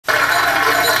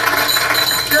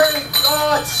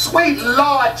sweet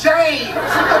Lord James,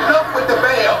 enough with the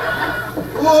bell.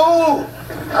 Ooh,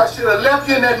 I should have left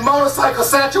you in that motorcycle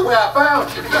satchel where I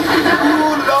found you.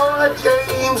 Ooh, Lord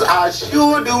James, I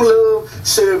sure do love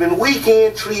serving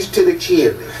weekend treats to the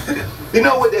children. You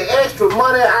know, with the extra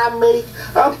money I make,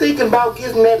 I'm thinking about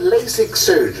getting that LASIK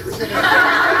surgery.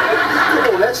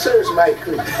 Come on, that surgery might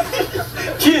creep.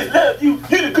 Kids love you.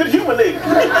 You're the good humor lady.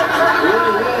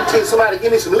 Till somebody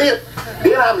give me some lip,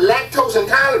 then I'm lactose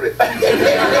intolerant.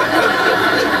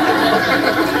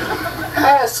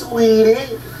 Hi,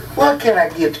 sweetie. What can I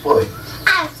get for you? I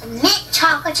have some mint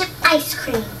chocolate chip ice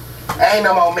cream. Ain't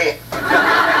no more mint. Just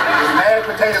mashed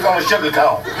potatoes on a sugar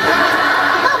cone.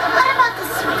 What about the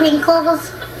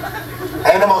sprinkles?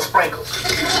 Ain't no more sprinkles.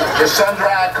 Just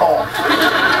sun-dried corn.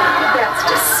 That's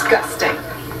disgusting.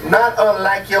 Not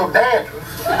unlike your dandruff.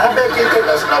 I bet you take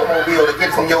a snowmobile to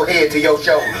get from your head to your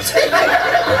shoulders.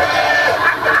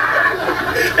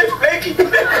 It's Becky.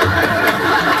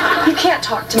 You can't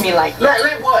talk to me like that.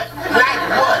 Like what? Like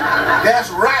what?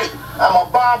 That's right. I'm a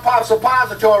bomb pop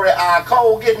suppository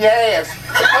cold getting your ass.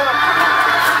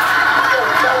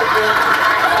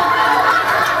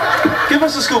 Give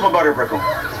us a scoop of butter brickle.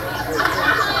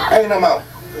 Ain't no more.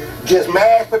 Just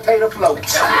mashed potato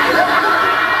floats. I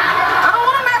don't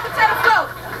want a mashed potato float.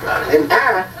 And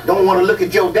I don't want to look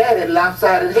at your daddy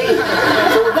lopsided head.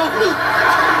 So about me.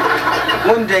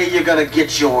 One day you're gonna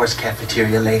get yours,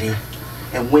 cafeteria lady.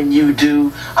 And when you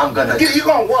do, I'm gonna... You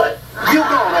gonna what? You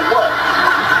gonna what?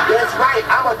 That's right.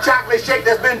 I'm a chocolate shake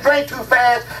that's been drank too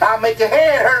fast. I'll make your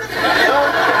head hurt.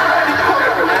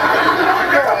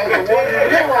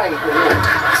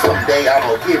 Someday I'm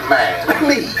gonna get mine.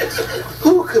 Please.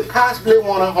 Who could possibly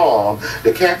want to harm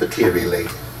the cafeteria lady?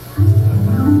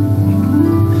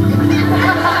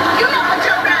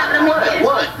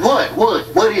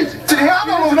 What is it? I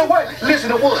don't know what. Listen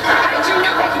to what?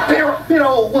 Bitter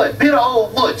old what? Bitter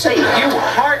old what? Say it. You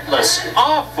heartless,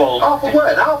 awful. Awful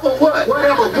what? Awful what?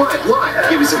 Whatever what?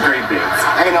 Give me some green beans.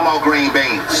 Ain't no more green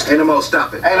beans. Ain't no more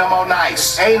stuffing. Ain't no more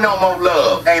nice. Ain't no more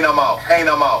love. Ain't no more. Ain't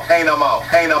no more. Ain't no more.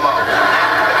 Ain't no more.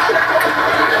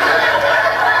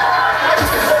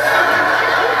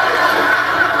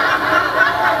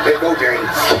 Let's go,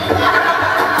 James.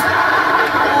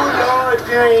 Oh, Lord,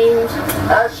 James.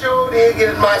 I sure did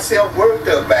get myself worked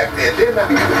up back there, didn't I?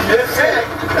 Yes, ma'am.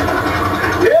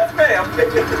 Yes, ma'am.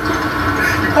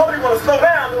 You probably want to slow down.